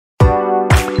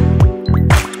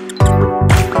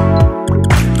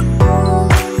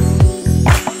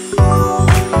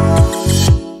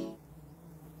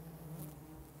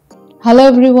Hello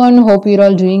everyone, hope you're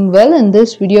all doing well. In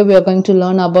this video we are going to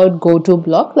learn about goto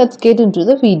block. Let's get into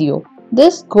the video.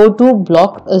 This goto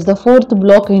block is the fourth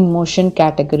block in motion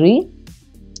category.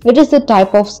 It is the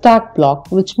type of stack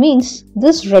block, which means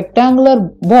this rectangular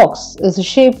box is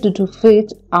shaped to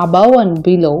fit above and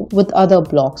below with other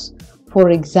blocks. For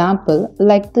example,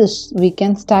 like this, we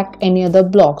can stack any other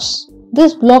blocks.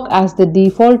 This block has the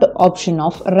default option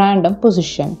of random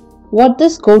position. What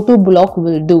this goto block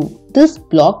will do? This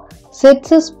block sets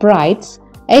the sprite's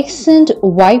x and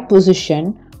y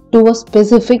position to a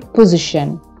specific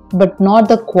position, but not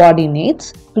the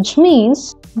coordinates, which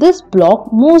means this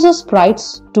block moves the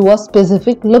sprites to a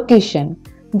specific location.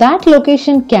 That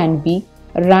location can be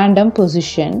a random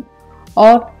position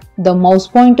or the mouse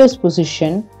pointer's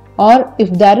position, or if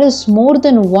there is more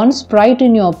than one sprite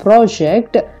in your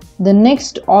project, the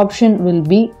next option will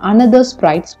be another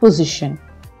sprite's position.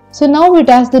 So now it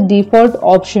has the default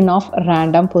option of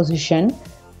random position.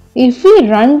 If we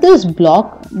run this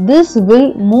block, this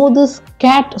will move this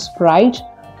cat sprite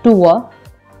to a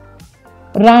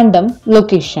random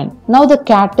location. Now the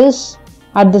cat is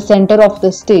at the center of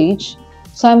the stage.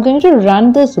 So I'm going to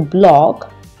run this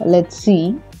block. Let's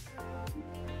see.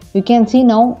 You can see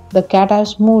now the cat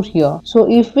has moved here. So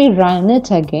if we run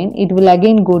it again, it will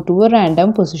again go to a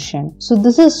random position. So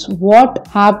this is what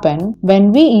happened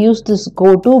when we use this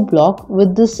goto block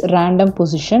with this random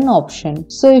position option.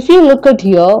 So if you look at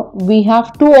here, we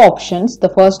have two options. The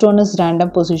first one is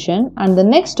random position and the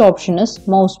next option is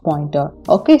mouse pointer.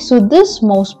 Okay, so this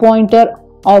mouse pointer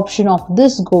option of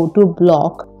this goto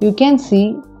block, you can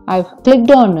see I've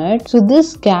clicked on it. So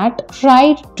this cat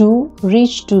tried to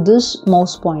reach to this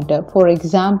mouse pointer. For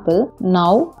example,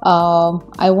 now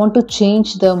I want to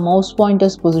change the mouse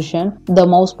pointer's position. The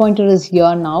mouse pointer is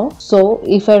here now. So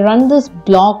if I run this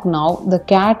block now, the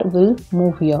cat will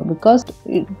move here because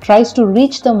it tries to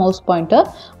reach the mouse pointer,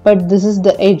 but this is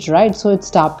the edge, right? So it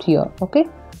stopped here. Okay.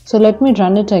 So let me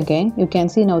run it again. You can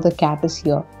see now the cat is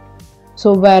here.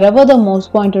 So wherever the mouse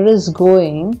pointer is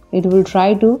going, it will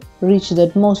try to reach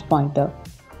that mouse pointer.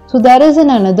 So there is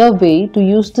another way to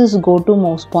use this goto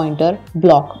mouse pointer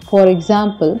block. For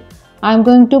example, I am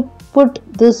going to put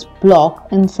this block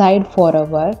inside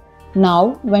forever.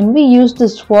 Now when we use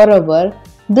this forever,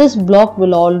 this block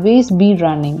will always be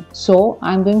running. So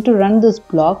I am going to run this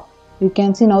block. You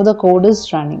can see now the code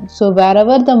is running. So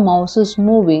wherever the mouse is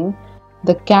moving,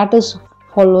 the cat is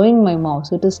following my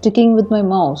mouse. It is sticking with my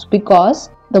mouse because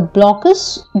the block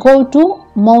is goto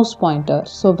mouse pointer.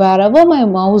 So wherever my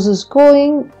mouse is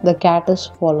going, the cat is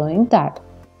following that.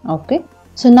 Okay.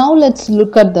 So now let's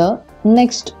look at the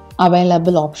next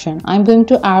available option. I'm going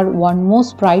to add one more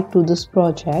sprite to this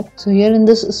project. So here in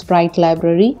this sprite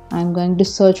library, I'm going to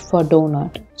search for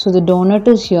donut. So the donut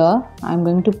is here. I'm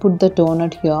going to put the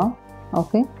donut here.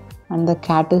 Okay. And the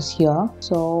cat is here.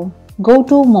 So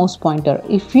goto mouse pointer.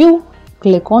 If you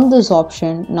click on this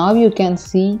option, now you can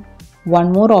see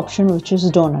one more option, which is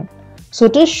donut. So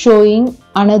it is showing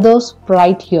another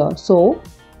sprite here. So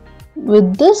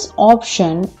with this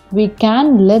option, we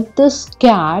can let this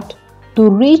cat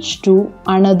to reach to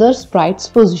another sprite's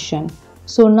position.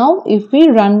 So now if we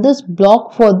run this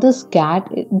block for this cat,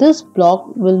 this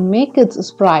block will make its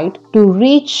sprite to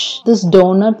reach this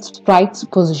donut sprite's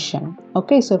position.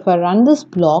 Okay, so if I run this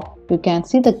block, you can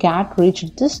see the cat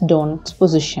reached this donut's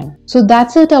position. So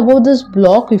that's it about this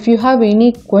block. If you have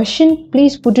any question,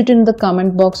 please put it in the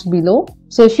comment box below.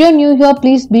 So if you're new here,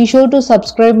 please be sure to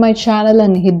subscribe my channel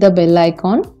and hit the bell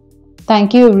icon.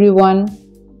 Thank you everyone.